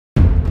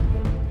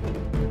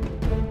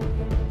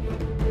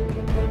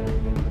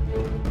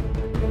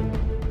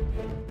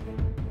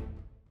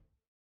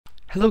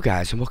Hello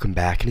guys and welcome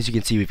back, and as you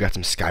can see we've got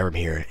some Skyrim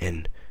here,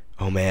 and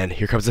oh man,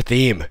 here comes the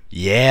theme.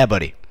 Yeah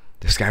buddy,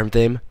 the Skyrim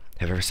theme,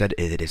 have I ever said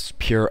it is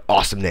pure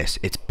awesomeness.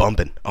 It's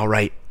bumping,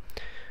 alright.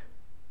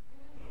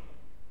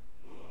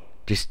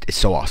 Just, it's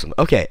so awesome.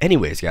 Okay,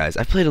 anyways guys,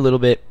 I've played a little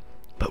bit,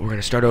 but we're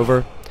gonna start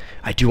over.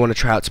 I do want to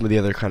try out some of the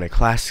other kind of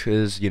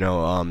classes, you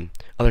know,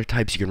 other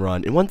types you can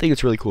run, and one thing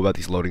that's really cool about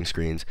these loading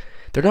screens,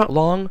 they're not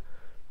long,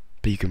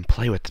 but you can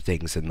play with the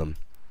things in them.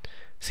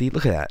 See,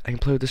 look at that, I can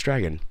play with this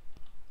dragon.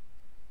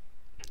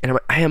 And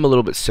I am a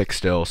little bit sick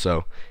still,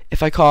 so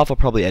if I cough, I'll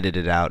probably edit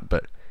it out.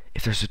 But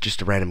if there's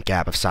just a random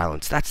gap of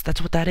silence, that's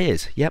what that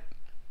is. Yep.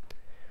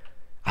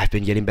 I've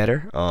been getting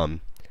better.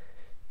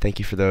 Thank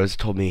you for those who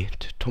told me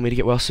to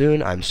get well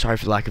soon. I'm sorry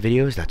for the lack of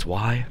videos. That's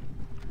why.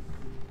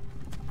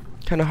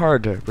 Kind of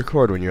hard to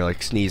record when you're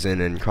like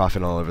sneezing and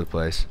coughing all over the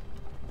place.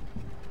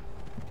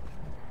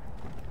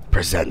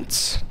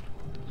 Presents.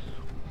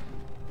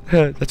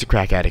 That's a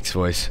crack addict's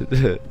voice.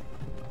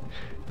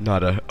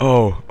 Not a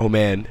oh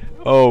man.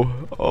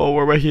 Oh,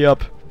 we're waking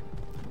up.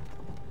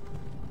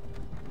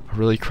 A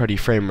really cruddy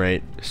frame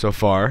rate so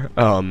far.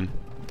 Oh,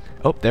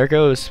 there it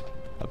goes.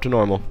 Up to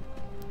normal.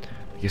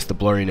 I guess the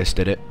blurriness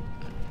did it.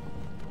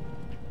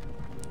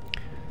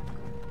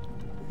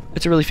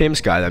 It's a really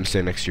famous guy that I'm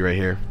standing next to right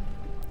here.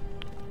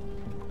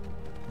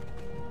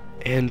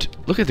 And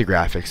look at the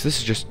graphics. This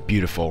is just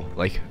beautiful.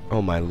 Like,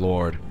 oh my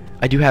lord.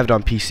 I do have it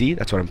on PC.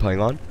 That's what I'm playing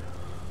on.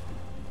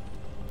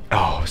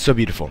 Oh, so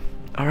beautiful.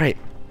 Alright.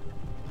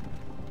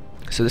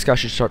 So this guy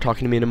should start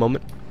talking to me in a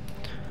moment.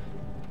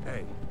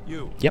 Hey,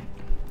 you. Yep,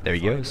 there he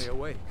goes.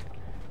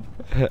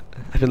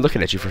 I've been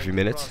looking at you for a few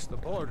minutes. The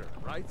border,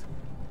 right?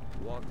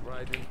 Walk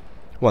right in.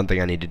 One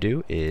thing I need to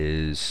do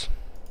is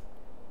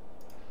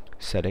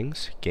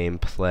settings,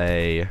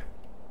 gameplay.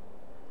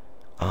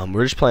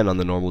 We're just playing on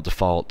the normal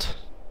default.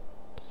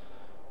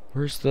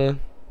 Where's the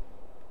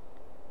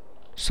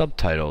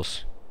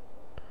subtitles?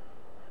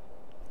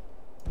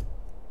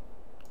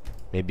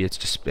 Maybe it's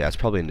just, yeah, it's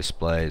probably in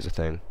display is a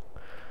thing.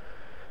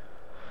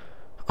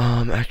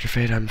 Actor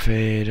fade, I'm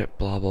fade,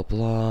 blah blah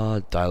blah,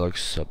 dialogue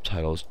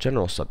subtitles,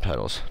 general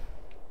subtitles.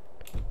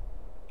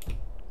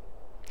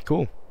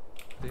 Cool.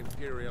 The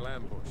Imperial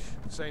ambush,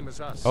 same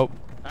as us. Oh,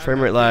 frame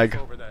rate lag.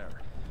 Over there.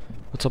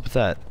 What's up with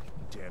that?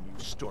 Damn you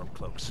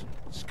stormcloaks.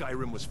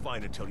 Skyrim was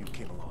fine until you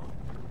came along.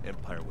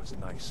 Empire was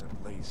nice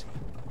and lazy.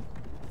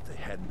 If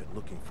they hadn't been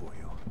looking for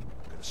you,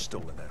 could have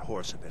stolen that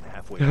horse and been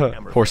halfway to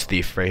Hammerfell. Horse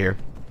thief right here.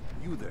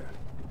 You there,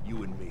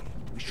 you and me,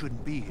 we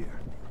shouldn't be here.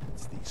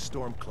 It's these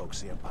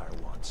stormcloaks the Empire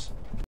wants.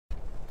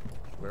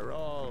 We're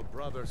all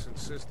brothers and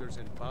sisters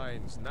in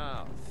binds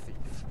now,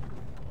 thief.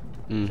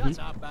 Mm-hmm. Shut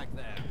up back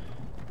there.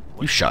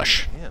 You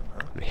shush. Him,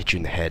 huh? I'm gonna hit you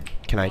in the head.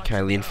 Can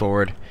I lean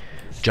forward?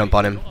 Jump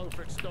on him.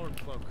 Ulfric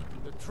Stormcloak,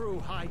 the true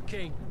High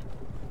King.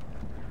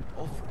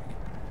 Ulfric,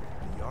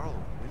 the Jarl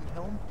of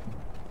Windhelm?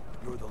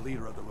 You're the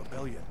leader of the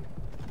rebellion.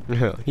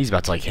 He's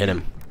about to like hit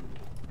him.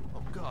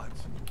 Oh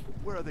gods,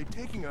 where are they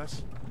taking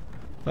us?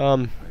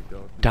 Down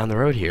the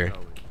road here.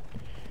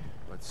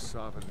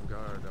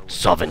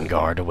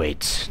 Sovngarde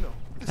awaits.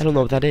 I don't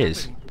know what that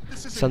is.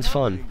 Sounds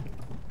fun.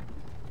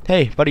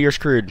 Hey, buddy, you're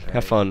screwed.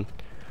 Have fun.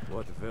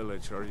 What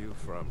village are you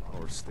from,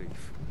 horse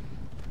thief?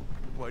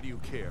 Why do you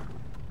care?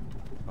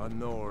 A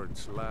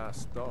Nord's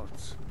last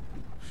thoughts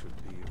should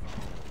be of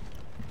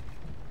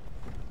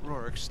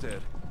home.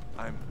 Rorikstead.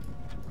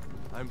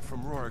 I'm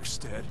from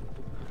Rorikstead.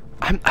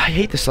 I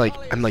hate this, like,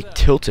 I'm like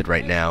tilted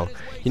right now.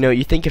 You know,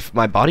 you think if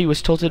my body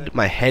was tilted,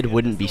 my head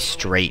wouldn't be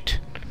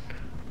straight.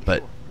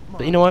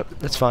 But you know what?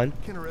 That's fine.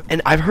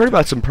 And I've heard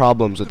about some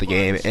problems with the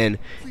game, and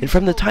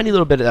from the tiny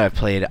little bit that I've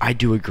played, I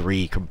do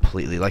agree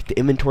completely. Like the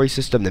inventory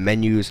system, the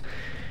menus,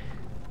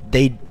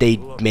 they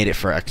made it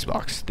for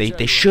Xbox.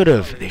 They should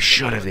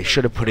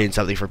have put in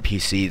something for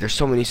PC. There's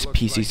so many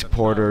PC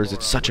supporters.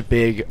 It's such a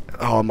big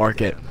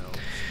market.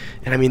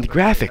 And I mean the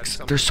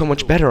graphics, they're so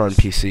much better on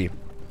PC.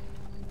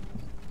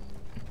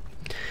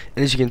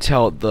 And as you can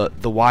tell, the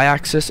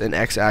Y-axis and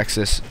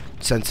X-axis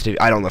sensitivity,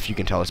 I don't know if you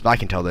can tell this, but I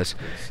can tell this,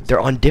 they're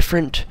on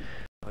different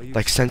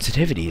like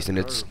sensitivities, and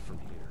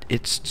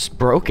it's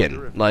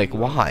broken. Like,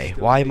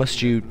 why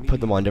must you put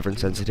them on different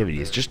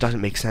sensitivities? It just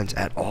doesn't make sense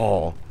at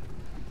all.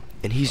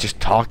 And he's just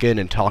talking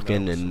and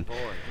talking, and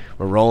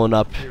we're rolling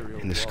up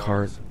in this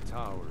cart.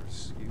 Oh,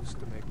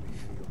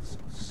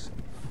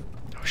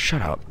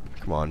 shut up.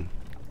 Come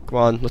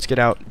on, let's get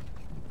out.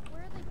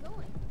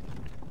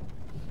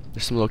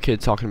 There's some little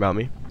kids talking about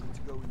me.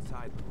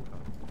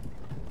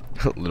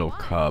 Little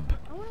cub.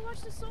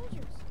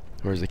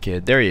 Where's the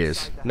kid? There he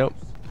is. Nope.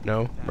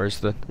 No. Where's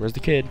the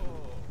kid?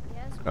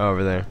 Oh,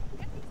 over there.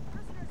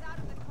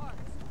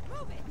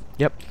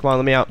 Yep. Come on,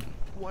 let me out.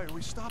 Why are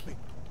we stopping?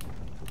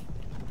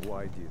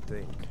 Why do you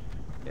think?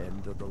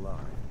 End of the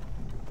line.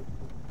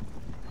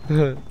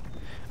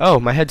 Oh,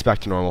 my head's back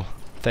to normal.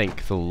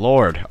 Thank the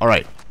Lord. All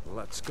right.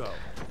 Let's go.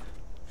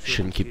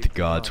 Shouldn't keep the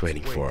gods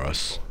waiting for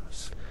us.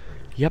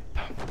 Yep.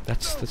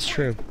 That's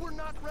true. We're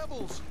not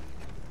rebels.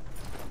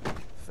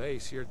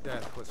 Face your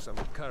death with some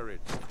courage,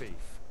 thief.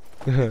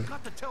 You've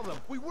got to tell them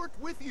we worked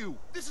with you.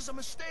 This is a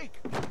mistake.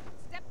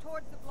 Step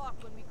towards the block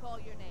when we call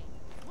your name.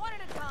 One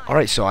at a time.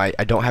 Alright, so I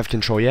don't have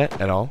control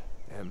yet at all.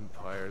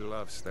 Empire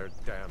loves their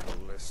damn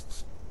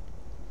lists.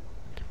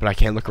 But I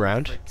can look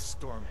around.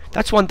 Storm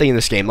That's one thing in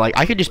this game. Like,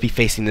 I could just be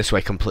facing this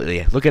way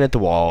completely, looking at the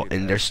wall,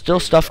 and there's still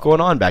stuff going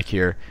on back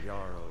here.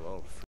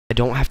 I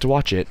don't have to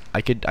watch it.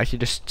 I could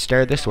just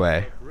stare this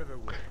way.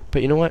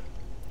 But you know what?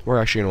 We're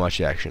actually gonna watch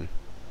the action.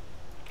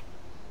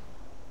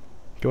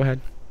 Go ahead.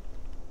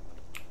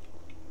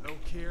 No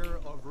care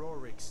of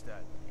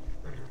Rorikstead.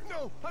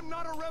 No, I'm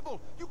not a rebel.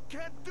 You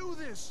can't do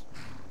this.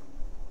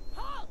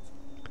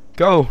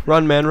 Go!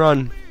 Run, man,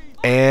 run!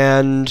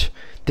 And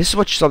this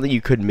is something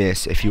you could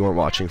miss if you weren't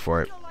watching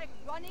for it.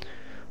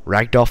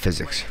 Ragdoll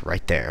physics,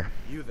 right there.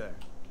 You there.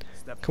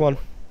 Step Come on.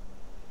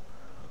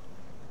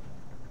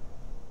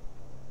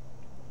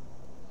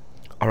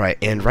 Alright,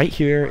 and right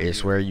here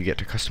is where you get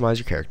to customize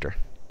your character.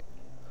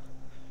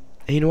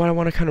 And you know what I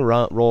want to kind of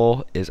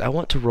roll is I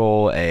want to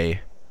roll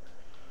a...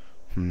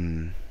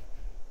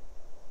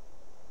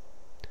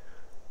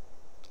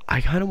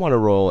 I kind of want to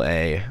roll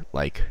a,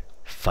 like,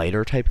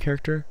 fighter type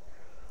character.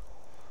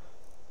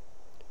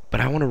 But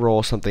I want to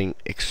roll something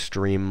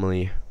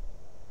extremely...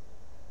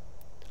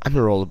 I'm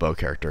going to roll a bow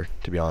character,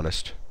 to be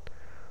honest.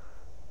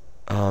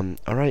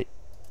 Alright,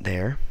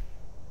 there.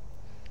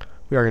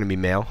 We are going to be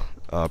male.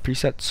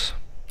 Presets.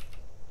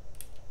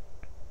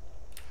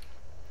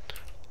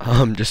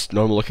 Just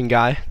normal looking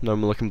guy.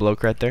 Normal looking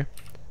bloke right there.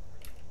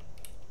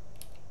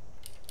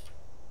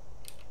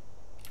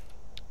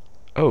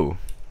 Oh,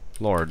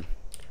 Lord.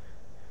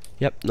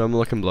 Yep, normal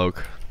looking bloke.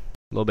 A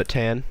little bit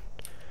tan.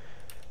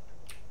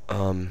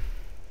 Kind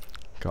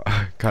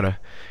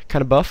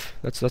of buff.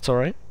 That's all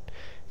right.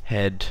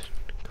 Head,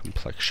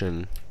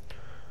 complexion.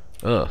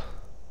 Ugh.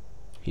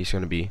 He's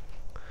gonna be.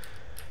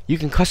 You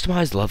can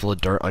customize the level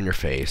of dirt on your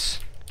face.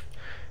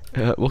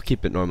 We'll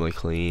keep it normally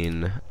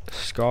clean.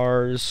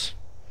 Scars.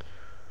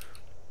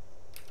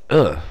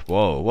 Ugh.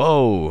 Whoa,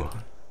 whoa.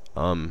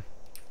 A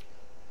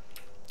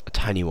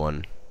tiny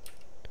one.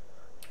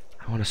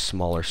 I want a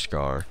smaller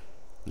scar.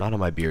 Not on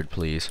my beard,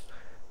 please.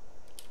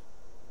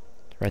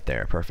 Right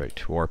there,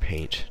 perfect. War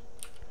paint.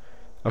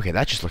 Okay,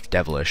 that just looks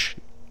devilish.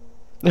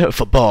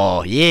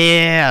 Football,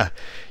 yeah!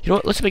 You know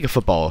what, let's make a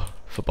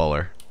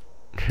footballer.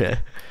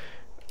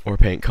 Or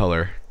paint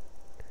color.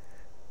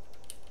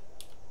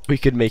 We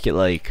could make it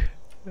like...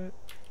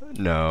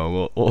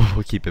 No,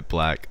 we'll keep it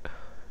black.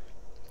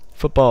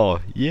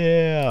 Football,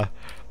 yeah!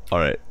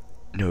 Alright,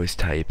 nose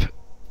type.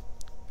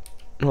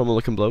 Normal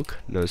looking bloke,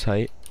 nose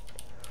height.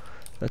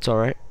 That's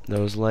alright.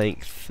 Nose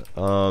length,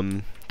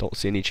 don't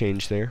see any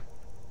change there.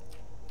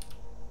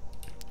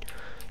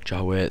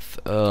 Jaw width,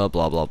 blah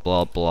blah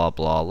blah blah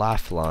blah,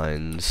 laugh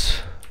lines,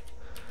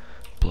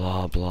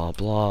 blah blah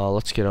blah.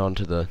 Let's get on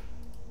to the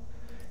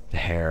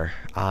hair.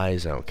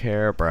 Eyes, I don't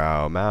care.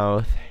 Brow,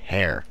 mouth,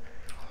 hair.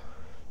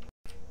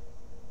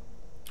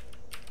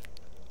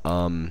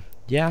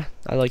 Yeah,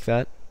 I like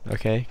that.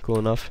 Okay, cool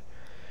enough.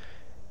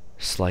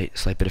 Slight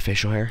bit of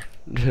facial hair.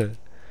 You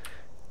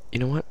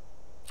know what?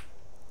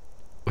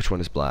 Which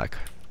one is black?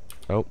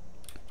 Oh,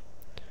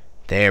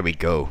 there we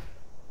go.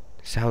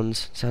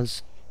 Sounds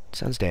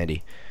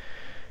dandy.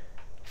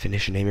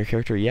 Finish and name your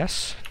character,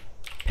 yes.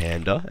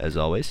 Panda, as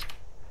always.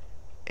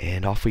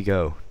 And off we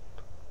go.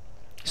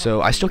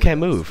 So I still can't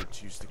move.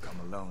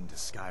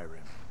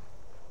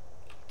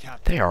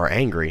 They are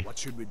angry. What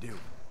should we do?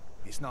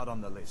 He's not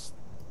on the list.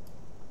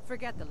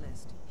 Forget the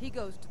list. He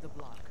goes to the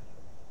block.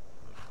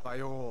 By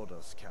your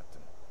orders,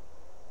 Captain.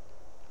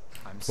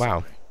 I'm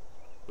Wow. sorry.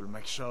 We'll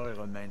make sure he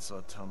remains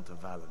returned to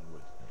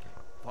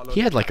Valenwood. He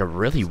had like a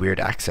really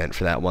weird accent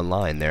for that one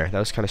line there. That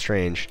was kind of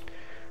strange.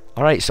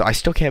 Alright, so I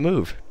still can't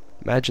move.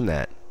 Imagine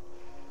that.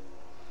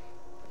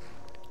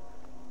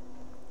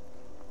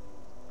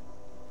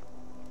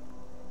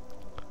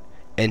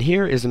 And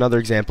here is another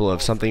example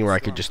of something where I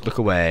could just look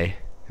away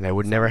and I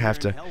would never even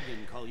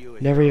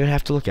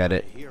have to look at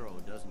it.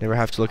 Never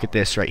have to look at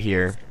this right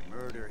here.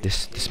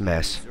 This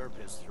mess.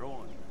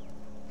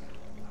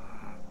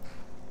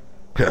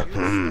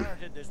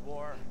 Started this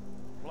war,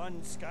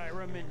 plunged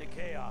Skyrim into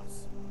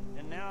chaos,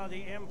 and now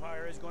the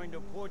Empire is going to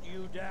put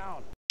you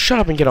down. Shut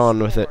up and get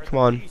on with it. Come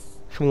on.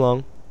 Come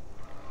along.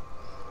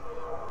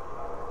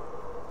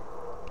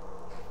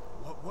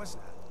 What was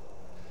that?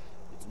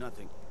 It's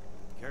nothing.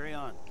 Carry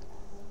on.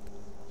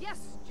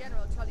 Yes,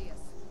 General Tullius.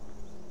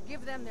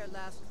 Give them their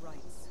last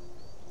rites.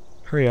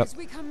 Hurry up. As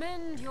we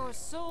commend your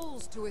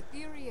souls to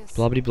Aetherius.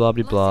 Blah blah blah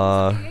blah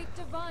blah. Blessings of the eight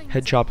divines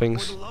Head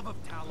choppings. For the love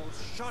of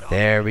Talos, shut up.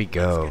 There we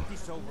go. Let's get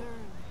this over. learn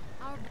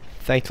our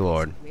Thank the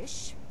Lord.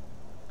 wish.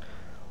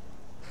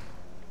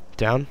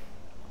 Down.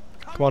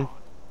 Come on.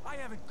 I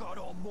haven't got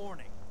all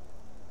morning.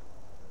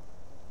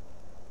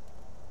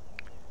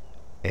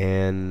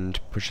 And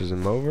pushes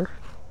him over.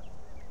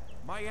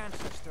 My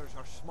ancestors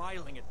are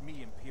smiling at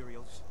me,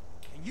 Imperials.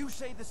 Can you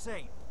say the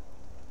same?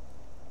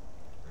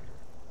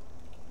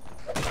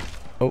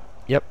 Oh,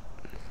 yep.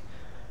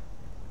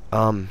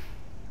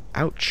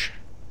 Ouch.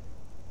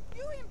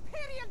 You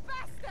Imperial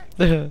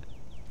bastard!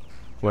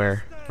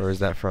 Where is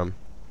that from?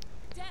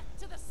 Death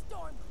to the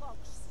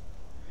Stormcloaks.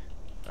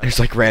 There's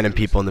like random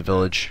people in the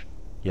village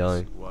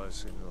yelling. It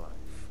was in life.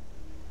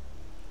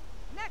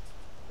 Next,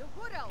 the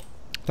Wood Elf.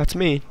 That's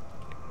me.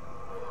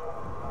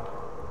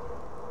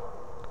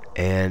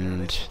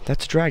 And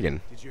that's a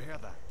dragon. Did you hear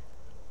that?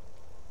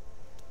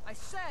 I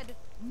said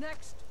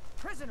next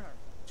prisoner.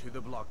 To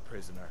the block,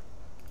 prisoner.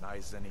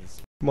 Nice and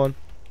easy. Come on.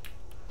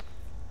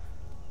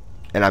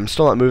 And I'm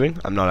still not moving.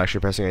 I'm not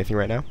actually pressing anything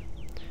right now.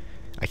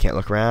 I can't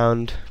look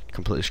around.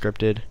 Completely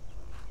scripted.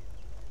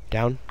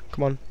 Down.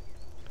 Come on.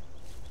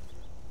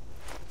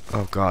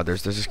 Oh god,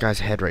 there's this guy's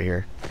head right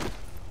here.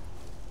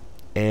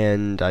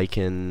 And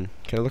can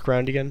I look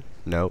around again?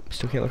 Nope,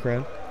 still can't look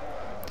around.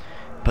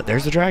 But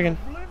there's the dragon.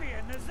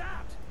 Oblivion is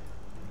that.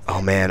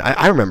 Oh man,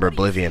 I remember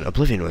Oblivion.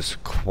 Oblivion was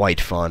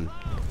quite fun.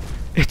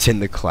 It's in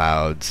the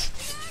clouds.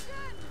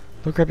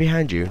 Look right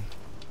behind you.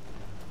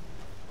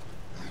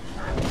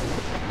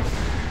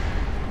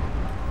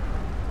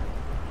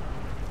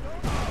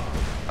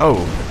 Oh,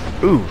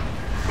 ooh,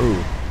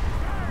 ooh.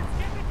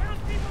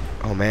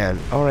 Oh man.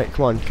 Alright,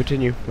 come on,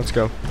 continue. Let's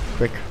go.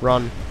 Quick,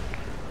 run.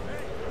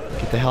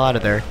 Get the hell out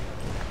of there.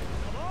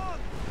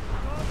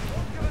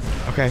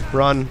 Okay,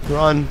 run,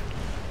 run.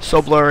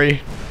 So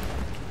blurry.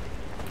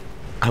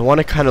 I want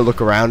to kind of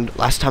look around.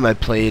 Last time I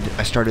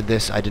started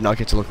this, I did not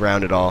get to look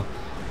around at all.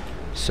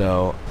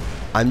 So,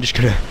 I'm just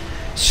gonna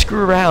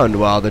screw around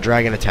while the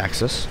dragon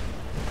attacks us.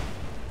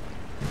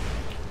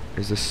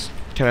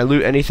 Can I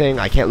loot anything?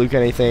 I can't loot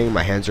anything.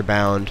 My hands are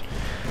bound.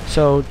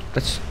 So,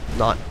 that's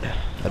not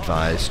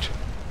advised.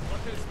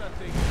 What is that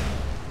thing?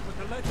 With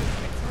the legend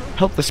came through?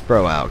 Help this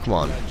bro out, come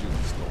on.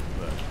 Legends don't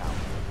burn out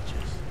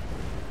villages.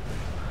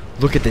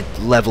 Look at the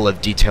level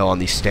of detail on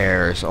these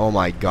stairs. Oh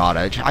my god,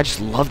 I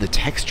just love the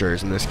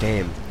textures in this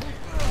game.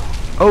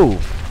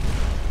 Oh,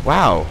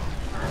 wow.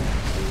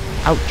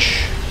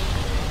 Ouch.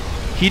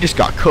 He just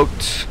got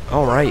cooked.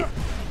 Alright,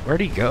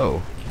 where'd he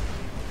go?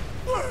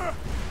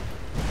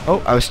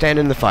 Oh, I was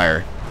standing in the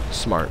fire.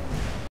 Smart.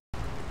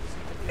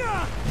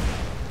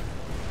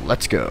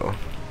 Let's go.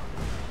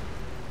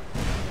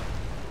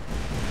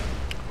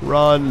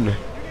 Run.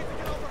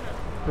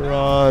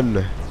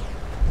 Run.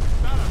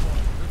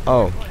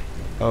 Oh.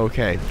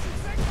 Okay.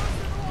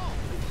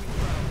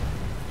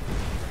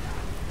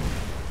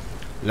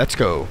 Let's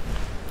go.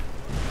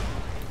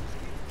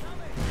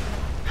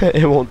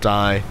 It won't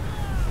die.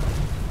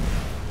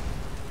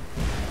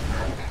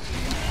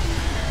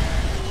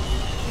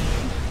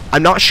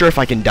 I'm not sure if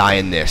I can die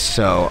in this,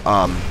 so,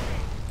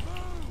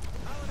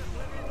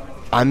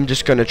 I'm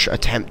just gonna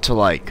attempt to,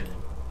 like,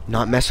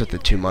 not mess with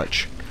it too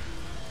much.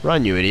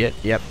 Run, you idiot.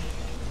 Yep.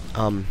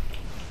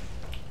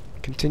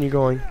 Continue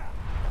going.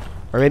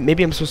 Or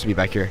maybe I'm supposed to be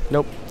back here.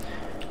 Nope.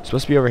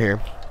 Supposed to be over here.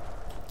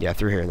 Yeah,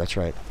 through here, that's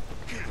right.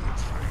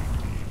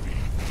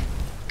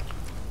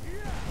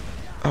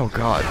 Oh,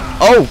 God.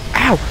 Oh!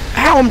 Ow!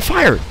 Ow, I'm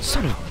fired!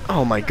 Son of...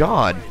 Oh, my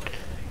God.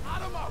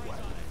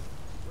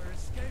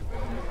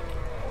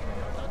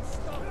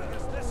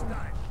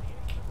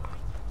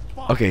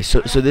 Okay, so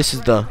this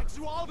is the...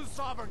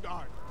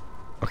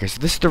 Okay, so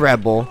this is the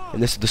rebel,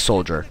 and this is the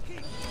soldier.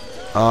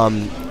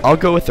 I'll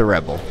go with the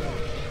rebel.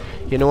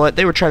 You know what?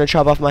 They were trying to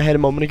chop off my head a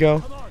moment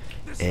ago.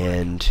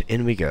 And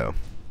in we go.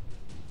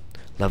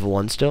 Level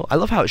 1 still. I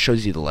love how it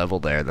shows you the level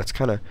there. That's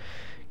kind of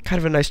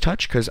a nice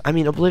touch, because, I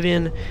mean,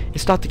 Oblivion,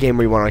 it's not the game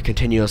where you want to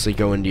continuously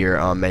go into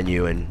your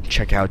menu and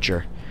check out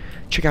your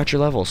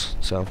levels.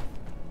 So,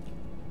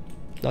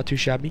 not too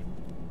shabby.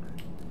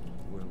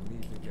 We'll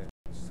meet again,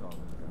 solid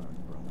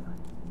brother.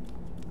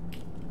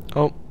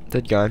 Oh,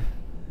 dead guy.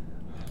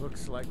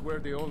 Looks like we're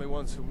the only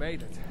ones who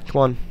made it.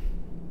 Come on.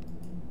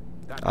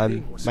 That My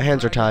thing was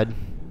hands are dragon.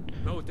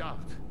 tied. No doubt.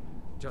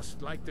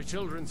 Just like the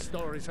children's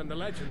stories and the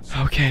legends.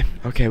 Okay,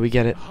 okay, we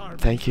get it.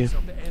 Thank you.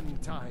 Of the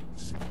end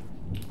times.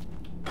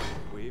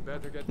 We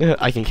better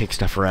get I can kick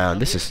stuff around.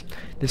 This is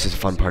a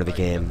fun part of the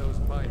game. those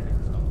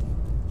bindings off.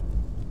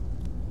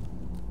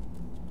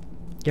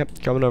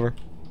 Yep, coming over.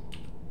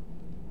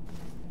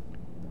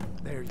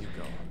 There you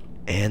go.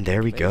 And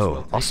there we May as well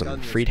go. take Awesome.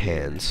 Gunya's Freed gear.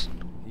 hands.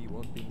 He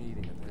won't be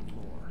needing it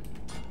anymore.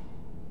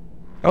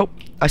 Oh,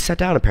 I sat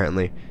down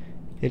apparently.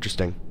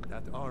 Interesting.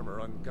 That armor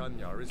on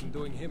Gunyar isn't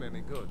doing him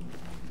any good.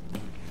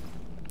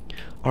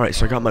 Alright,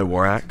 so I got my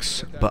war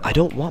axe, but I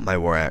don't want my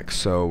war axe,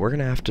 so we're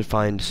gonna have to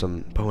find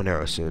some bow and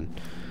arrow soon.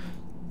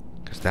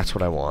 Because that's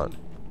what I want.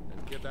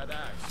 And give that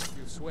axe a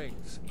few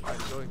swings. I'm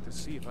going to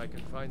see if I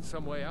can find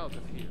some way out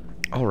of here.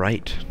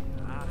 Alright.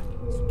 Ah,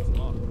 this one's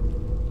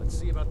locked. Let's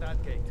see about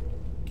that gate.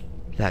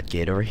 That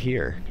gate over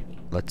here.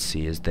 Let's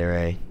see, is there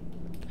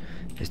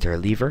a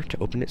lever to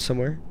open it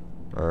somewhere?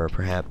 Or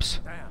perhaps...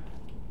 Damn.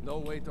 No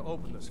way to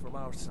open this from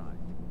our side.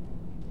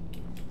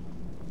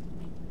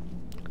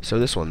 So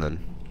this one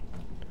then.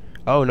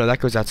 Oh no, that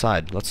goes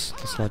outside. Let's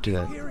not do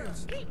that. Here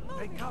is.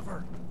 Take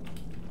cover.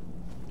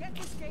 Get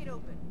this gate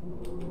open.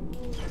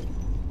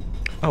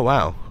 Oh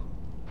wow.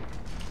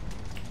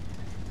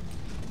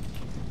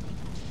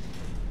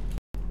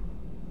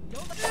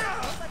 Don't let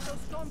those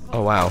Stormcloaks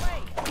Oh wow.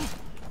 away.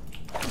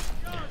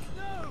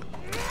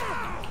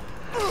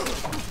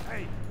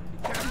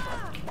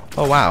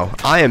 Oh wow,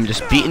 I am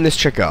just beating this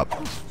chick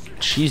up.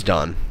 She's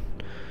done.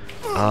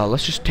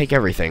 Let's just take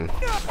everything.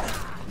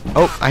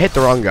 Oh, I hit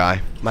the wrong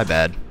guy. My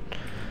bad.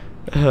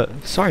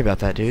 Sorry about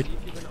that, dude.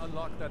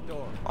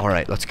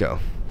 Alright, let's go.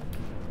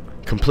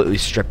 Completely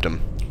stripped him.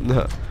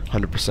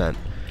 100%.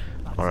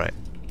 Alright.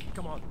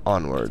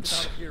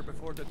 Onwards.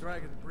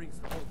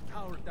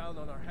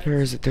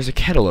 There's a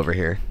kettle over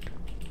here.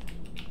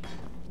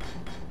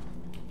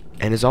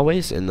 And as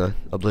always, in the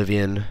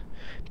Oblivion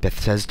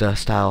Bethesda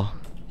style,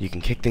 you can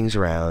kick things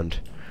around.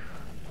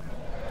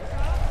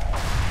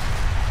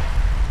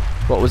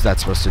 What was that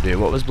supposed to do?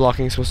 What was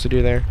blocking supposed to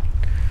do there?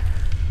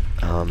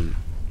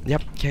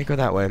 Yep, can't go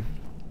that way.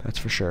 That's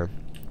for sure.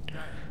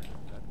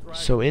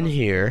 So in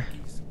here,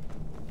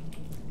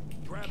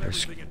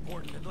 there's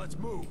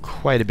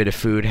quite a bit of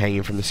food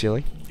hanging from the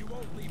ceiling.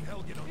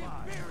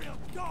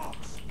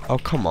 Oh,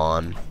 come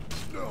on.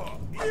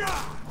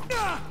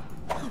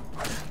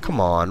 Come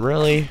on,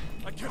 really?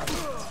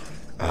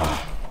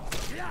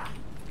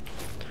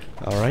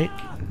 Alright.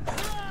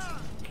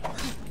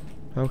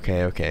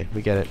 Okay,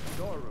 we get it.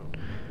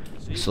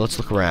 So let's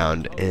look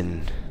around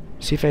and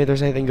see if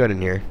there's anything good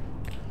in here.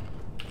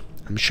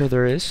 I'm sure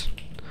there is.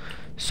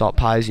 Salt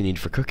pies you need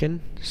for cooking,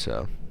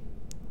 so.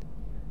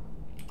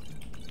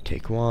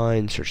 Take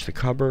wine, search the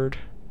cupboard.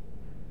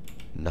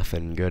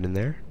 Nothing good in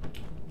there.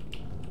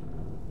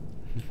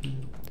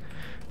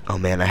 Oh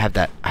man, I have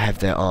the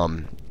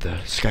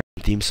Skyrim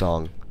theme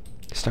song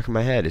stuck in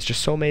my head. It's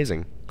just so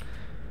amazing.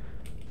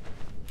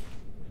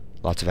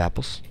 Lots of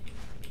apples.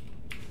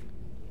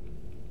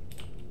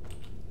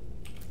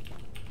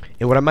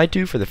 And what I might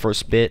do for the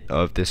first bit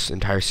of this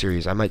entire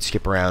series, I might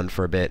skip around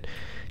for a bit,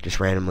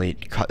 just randomly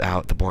cut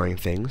out the boring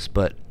things,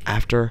 but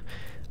after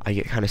I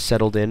get kind of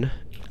settled in,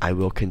 I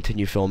will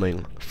continue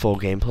filming full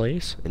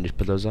gameplays and just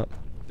put those up.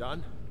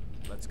 Done?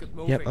 Let's get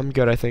moving. Yep, I'm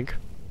good, I think.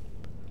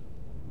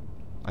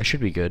 I should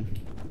be good.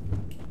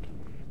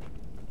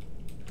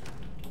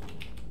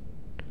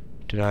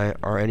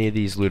 Are any of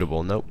these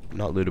lootable? Nope,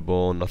 not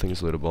lootable.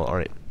 Nothing's lootable.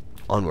 Alright,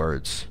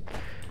 onwards.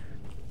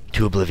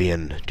 To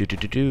Oblivion.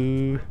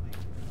 Do.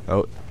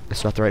 Oh,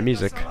 it's not the right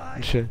music.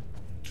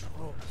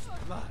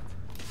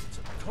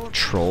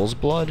 Troll's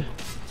blood?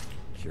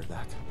 Hear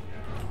that?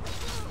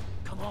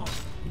 Come on.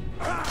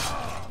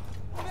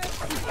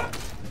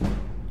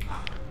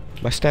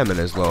 My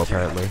stamina is low,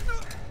 apparently.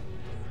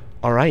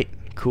 Alright,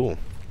 cool.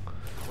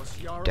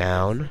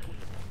 Down.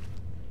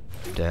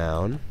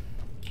 Down.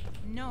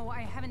 No,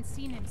 I haven't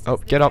seen him since Oh,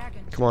 the get up.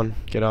 dragon. Come on,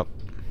 get up.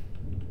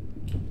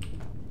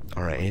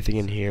 Alright, anything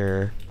in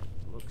here?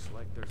 Looks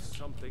like there's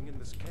something in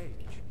this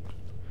cage.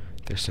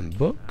 There's some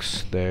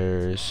books.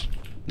 There's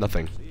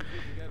nothing. See if we can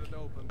get it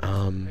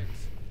open.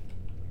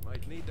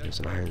 Might need that There's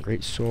an knife. iron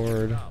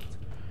greatsword.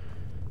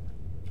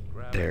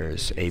 Grab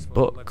There's anything a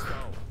useful and let's book. go.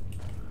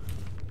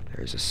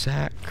 There's a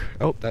sack.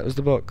 Oh, that was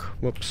the book.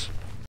 Whoops.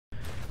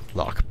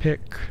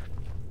 Lockpick.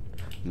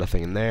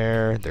 Nothing in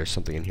there. There's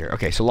something in here.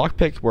 Okay, so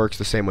lockpick works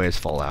the same way as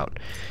Fallout.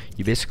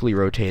 You basically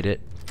rotate it,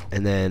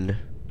 and then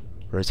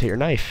rotate your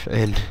knife,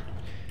 and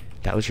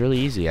that was really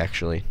easy,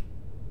 actually.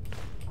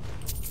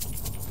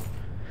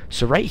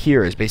 So right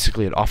here is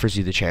basically it offers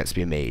you the chance to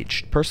be a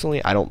mage.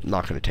 Personally, I'm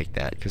not going to take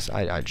that, because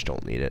I just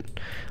don't need it.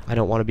 I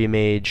don't want to be a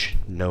mage.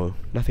 No,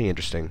 nothing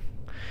interesting.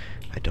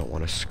 I don't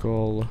want a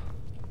skull.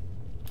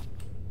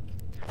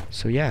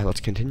 So yeah, let's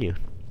continue.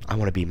 I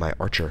want to be my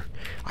archer.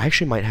 I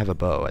actually might have a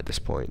bow at this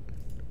point.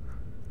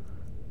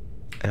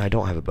 And I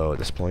don't have a bow at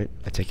this point.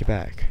 I take it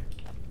back.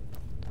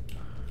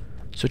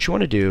 So what you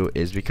want to do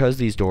is, because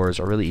these doors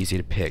are really easy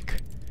to pick,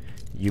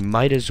 you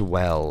might as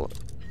well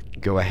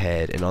go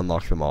ahead and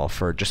unlock them all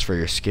just for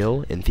your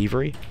skill in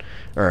thievery.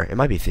 Or it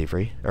might be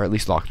thievery, or at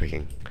least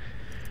lockpicking.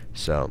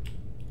 So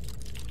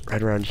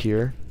right around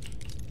here,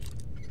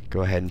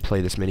 go ahead and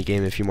play this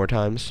minigame a few more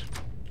times.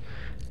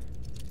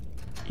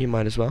 You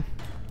might as well.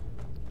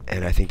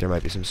 And I think there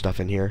might be some stuff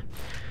in here.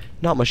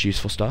 Not much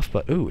useful stuff,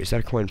 but ooh, is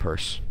that a coin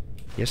purse?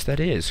 Yes, that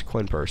is.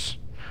 Coin purse.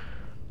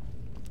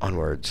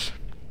 Onwards.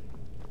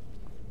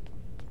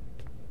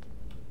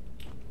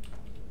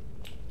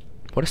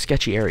 What a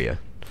sketchy area.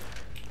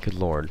 Good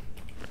lord.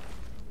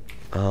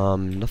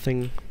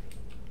 Nothing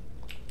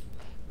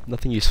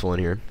useful in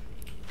here.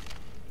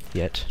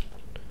 Yet.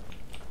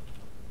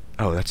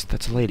 Oh,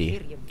 that's a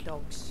lady.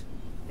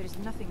 There's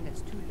nothing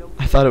that's too low.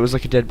 I thought it was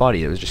like a dead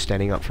body. It was just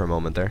standing up for a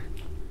moment there.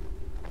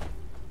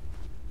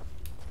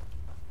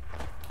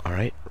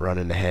 Alright,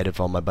 running ahead of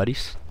all my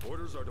buddies.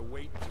 Orders are to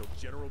wait until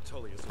General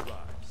Tullius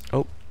arrives.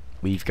 Oh,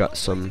 we've got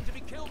some... To be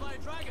killed by a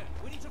dragon.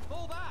 We need to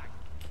pull back.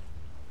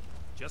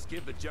 Just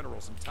give the general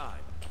some time.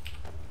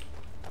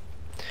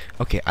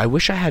 Okay, I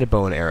wish I had a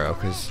bow and arrow,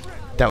 because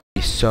that would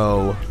be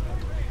so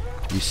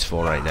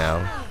useful right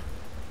now.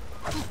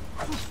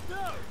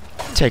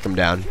 Take him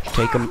down.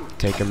 Take him,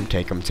 take him,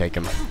 take him, take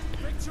him.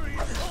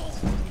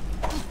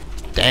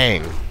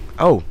 Dang.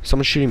 Oh,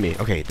 someone's shooting me.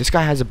 Okay, this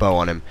guy has a bow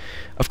on him.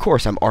 Of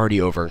course, I'm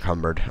already over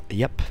encumbered.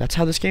 Yep, that's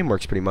how this game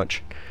works pretty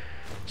much.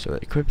 So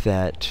equip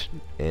that,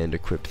 and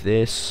equip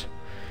this.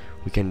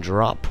 We can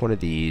drop one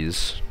of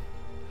these.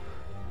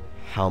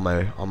 How am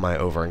I on my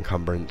over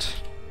encumbrance?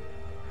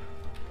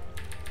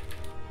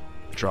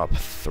 Drop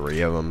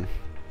 3 of them.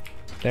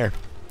 There.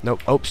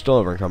 Nope. Oh, still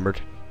over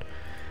encumbered.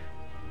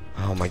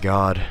 Oh my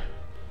god.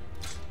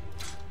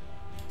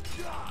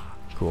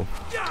 Cool.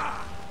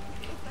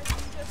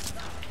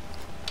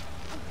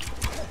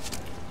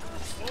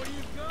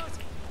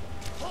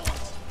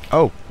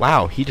 Oh,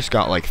 wow. He just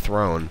got, like,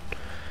 thrown.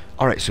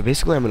 Alright, so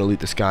basically I'm going to loot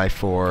this guy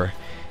for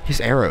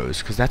his arrows,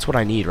 because that's what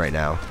I need right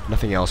now.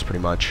 Nothing else, pretty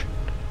much.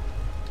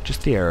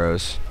 Just the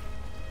arrows.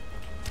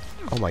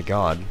 Oh my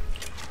god.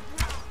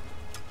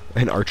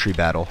 An archery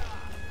battle.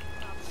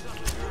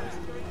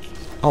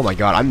 Oh my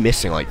god, I'm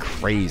missing like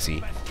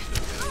crazy.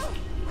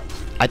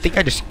 I think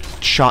I just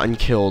shot and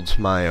killed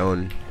my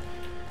own...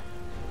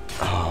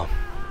 Oh.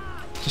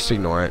 Just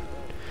ignore it.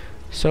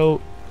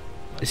 So,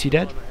 is he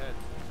dead?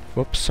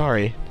 Whoops,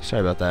 sorry.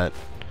 Sorry about that.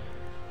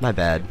 My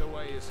bad.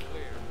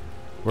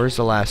 Where's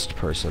the last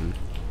person?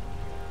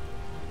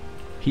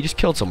 He just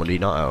killed somebody,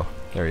 not oh.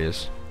 There he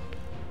is.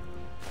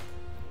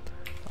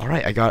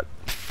 Alright, I got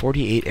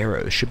 48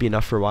 arrows. Should be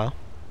enough for a while.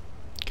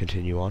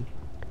 Continue on.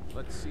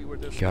 Let's see where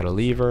this Got a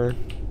lever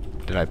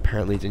that I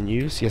apparently didn't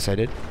use. Yes, I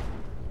did.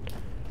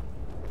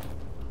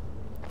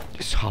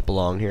 Just hop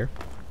along here.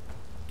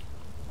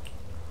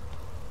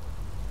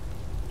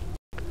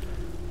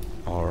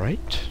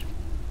 Alright.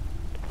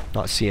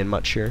 Not seeing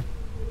much here.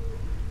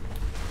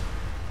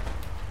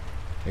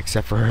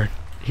 Except for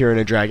hearing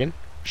a dragon.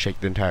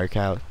 Shake the entire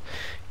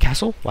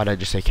castle? Why did I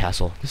just say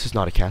castle? This is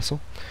not a castle.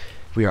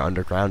 We are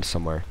underground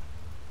somewhere.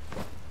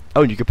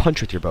 Oh, and you can punch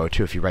with your bow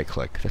too if you right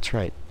click. That's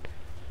right.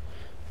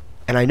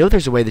 And I know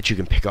there's a way that you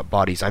can pick up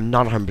bodies. I'm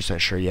not 100%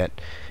 sure yet.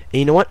 And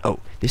you know what? Oh,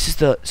 this is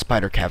the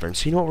spider cavern.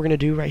 So you know what we're going to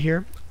do right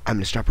here? I'm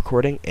going to stop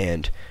recording,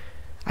 and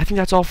I think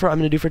that's all I'm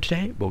going to do for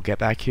today. We'll get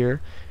back here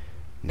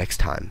next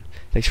time.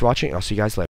 Thanks for watching, and I'll see you guys later.